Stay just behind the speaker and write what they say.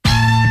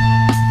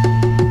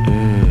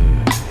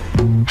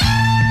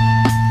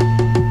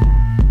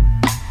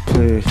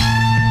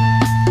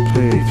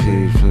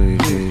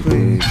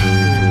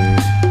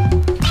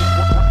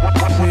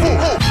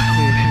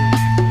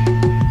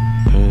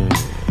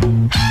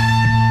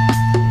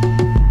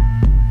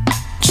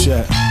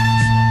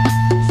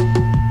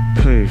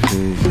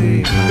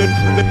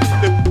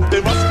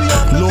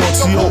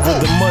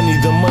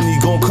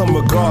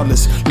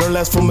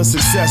less from a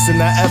success than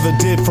I ever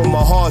did from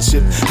a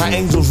hardship. How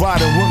angels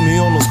riding with me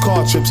on those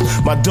car trips.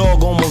 My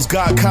dog almost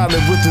got caught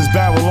with his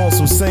barrel on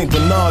some St.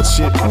 Bernard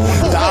shit.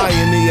 The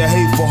irony of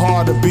hate for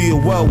hard to be a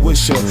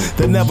well-wisher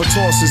that never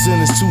tosses in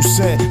his 2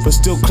 cents, but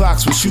still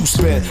clocks what you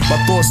spent. My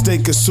thoughts stay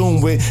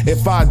consumed with,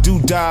 if I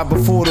do die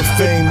before the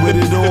fame, would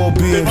it all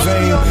be in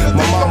vain?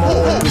 My mama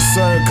all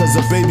concerned cause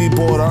a baby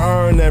bought a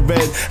urn that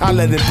red. I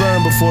let it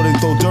burn before they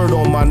throw dirt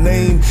on my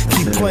name.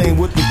 Keep playing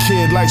with the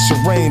kid like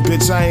Shireen,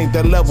 bitch, I ain't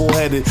that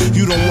level-headed.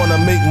 You don't wanna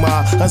make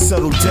my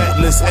unsettled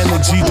debtless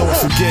energy, don't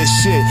forget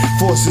shit.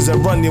 Forces that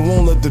run you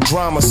won't let the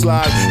drama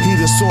slide. Heat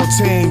a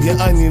sauteing your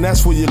onion,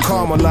 that's where you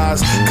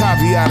caramelize.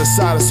 Caveat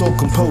aside, it's all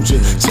composure.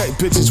 Check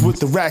bitches with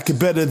the racket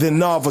better than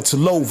Nava to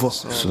Lova.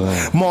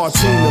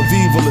 Martina,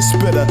 Viva, the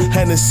spitter.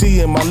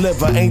 Hennessy in my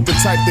liver. Ain't the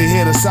type they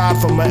hit aside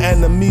from my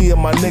enemy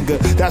and my nigga.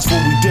 That's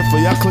where we differ.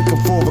 Y'all clicking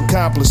for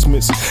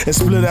accomplishments and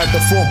split at the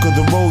fork of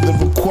the road that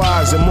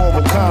requires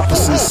immoral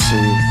compasses.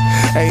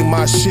 Ain't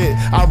my shit.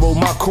 I rode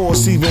my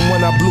course even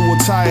when I blew a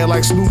tire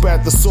like Snoop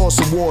at the Source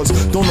Awards.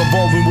 Don't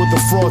involve me with the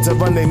frauds that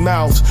run their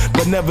mouths,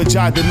 but never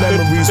jot the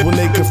memories when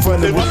they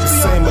confronted with the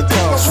same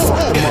accounts.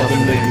 Fuck them other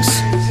niggas.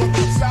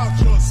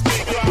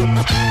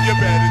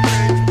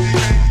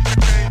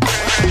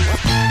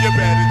 You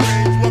better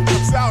change what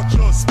comes out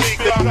your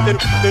speaker.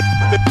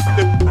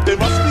 They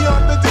must be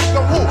on the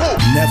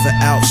never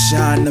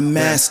outshine the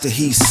master,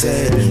 he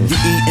said. You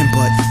eatin',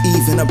 but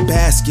even a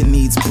basket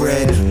needs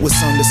bread.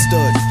 What's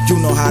understood, you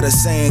know how the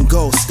saying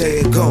goes, stay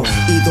it go.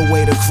 Either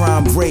way the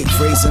crime break,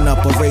 raising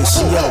up a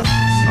ratio.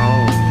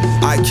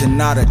 I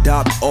cannot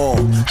adopt all.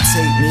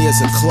 Take me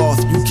as a cloth,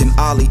 you can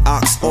ollie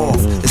ox off.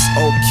 It's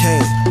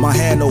okay, my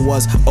handle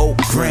was oak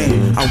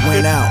grain. I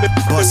went out,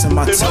 busting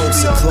my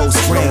toes at close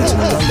range.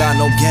 Don't got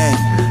no game,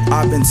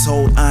 I've been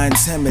told I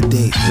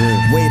intimidate.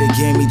 Waiter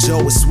gave me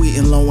Joe with sweet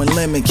and low and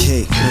lemon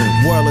cake.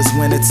 World is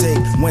winner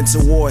take, went to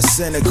war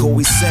cynical.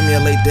 We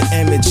simulate the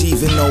image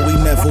even though we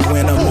never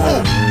win them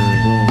all.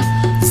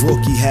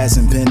 Rookie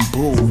hasn't been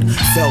booed.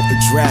 Felt the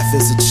draft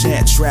is a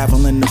chant,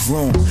 travel in the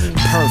room.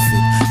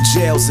 Perfect.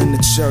 Jails in the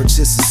church,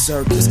 it's a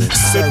circus.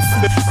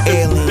 Surfing,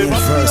 alien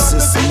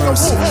versus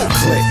immersive.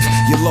 Click,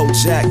 your low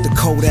jack, the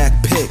Kodak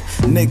pick.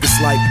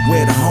 Niggas like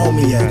where the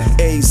homie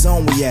at,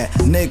 A-zone we at.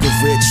 Nigga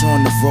rich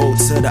on the road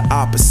to the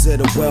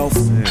opposite of wealth.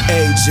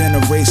 A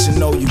generation,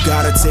 know you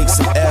gotta take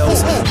some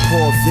L's.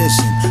 Poor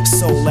vision,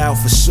 sold out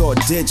for short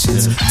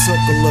digits. Took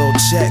a little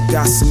check,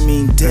 got some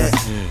mean debt.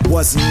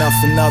 Wasn't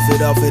nothing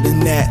of it than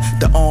that.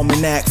 The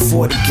almanac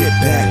for the get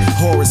back.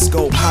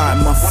 Horoscope high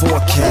in my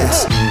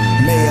forecast.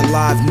 May a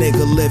live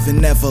nigga live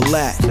and never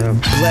lack.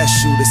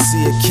 Bless you to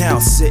see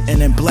accounts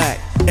sitting in black.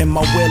 And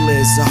my will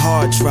is a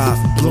hard drive,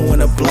 blue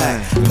and a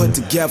black. Put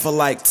together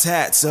like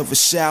tats of a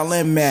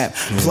Shaolin map.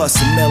 Plus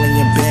a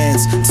million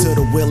bands to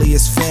the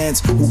williest fans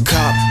who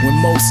cop when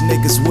most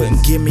niggas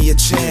wouldn't give me a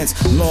chance.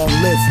 Long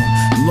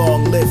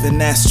living,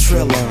 that's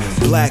Triller.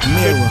 Black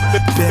Mirror,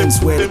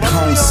 Benz where the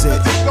cone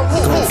sit.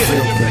 Go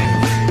feel it.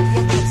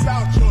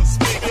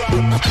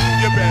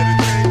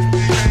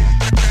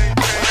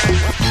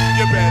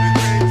 You better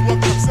change what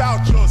comes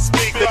out your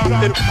speaker.